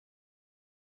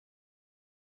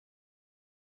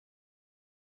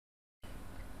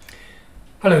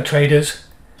Hello traders,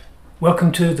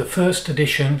 welcome to the first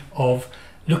edition of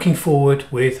Looking Forward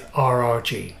with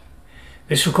RRG.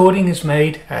 This recording is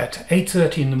made at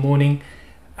 8:30 in the morning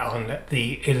on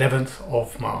the 11th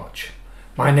of March.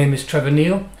 My name is Trevor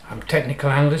Neal, I'm technical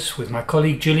analyst with my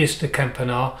colleague Julius de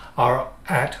Campinar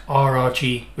at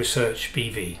RRG Research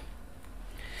BV.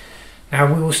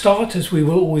 Now we will start, as we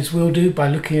always will do, by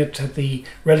looking at the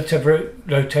relative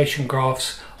rotation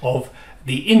graphs of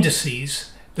the indices,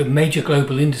 the major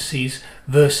global indices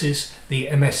versus the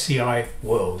MSCI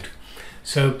world.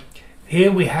 So here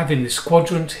we have in this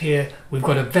quadrant here, we've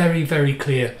got a very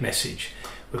clear message.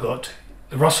 We've got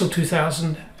the Russell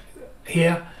 2000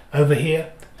 here, over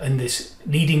here, in this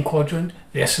leading quadrant,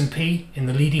 the S&P in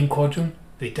the leading quadrant,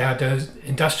 the Dow Jones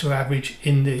Industrial Average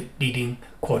in the leading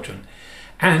quadrant,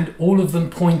 and all of them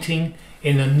pointing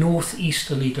in a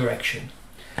northeasterly direction.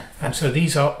 And so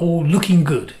these are all looking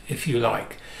good, if you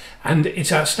like. And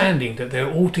it's outstanding that they're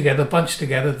all together, bunched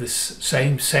together, this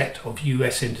same set of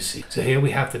US indices. So here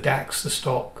we have the DAX, the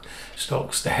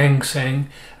stocks, the Hang Seng,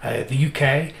 the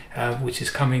UK, which is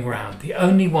coming round. The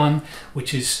only one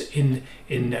which is in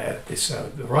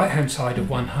the right-hand side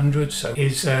of 100, so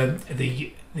is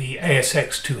the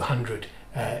ASX 200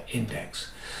 index.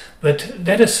 But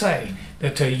let us say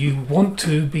that you want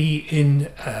to be in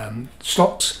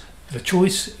stocks. The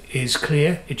choice is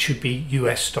clear, it should be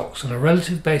US stocks. On a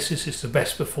relative basis, it's the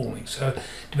best performing. So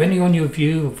depending on your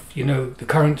view of the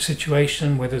current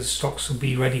situation, whether the stocks will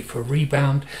be ready for a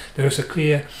rebound, there is a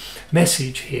clear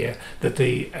message here that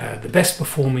the best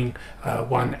performing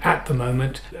one at the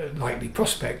moment, likely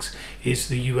prospects, is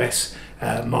the US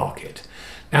market.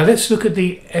 Now let's look at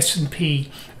the S&P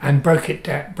and break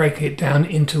it down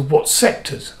into what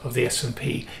sectors of the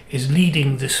S&P is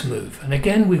leading this move. And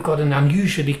again, we've got an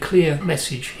unusually clear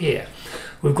message here.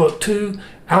 We've got two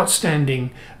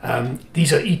outstanding,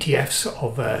 these are ETFs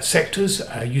of sectors,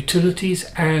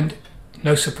 utilities, and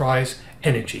no surprise,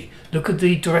 energy. Look at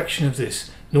the direction of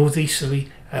this, northeasterly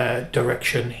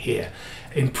direction here,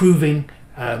 improving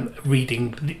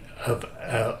reading of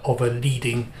a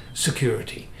leading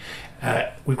security.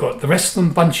 We've got the rest of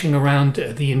them bunching around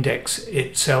the index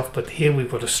itself, but here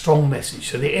we've got a strong message.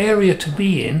 So the area to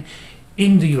be in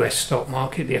the US stock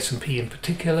market, the S&P in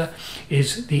particular,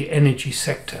 is the energy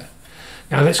sector.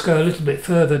 Now let's go a little bit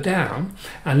further down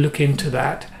and look into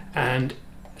that and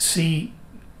see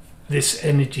this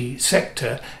energy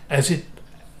sector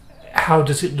how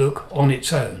does it look on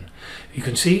its own. You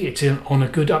can see it's on a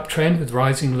good uptrend with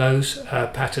rising lows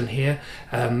pattern here,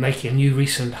 making a new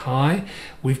recent high.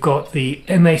 We've got the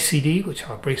MACD, which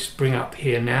I'll bring up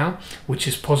here now, which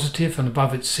is positive and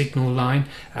above its signal line.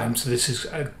 So this is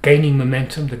gaining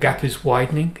momentum. The gap is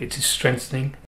widening, it is strengthening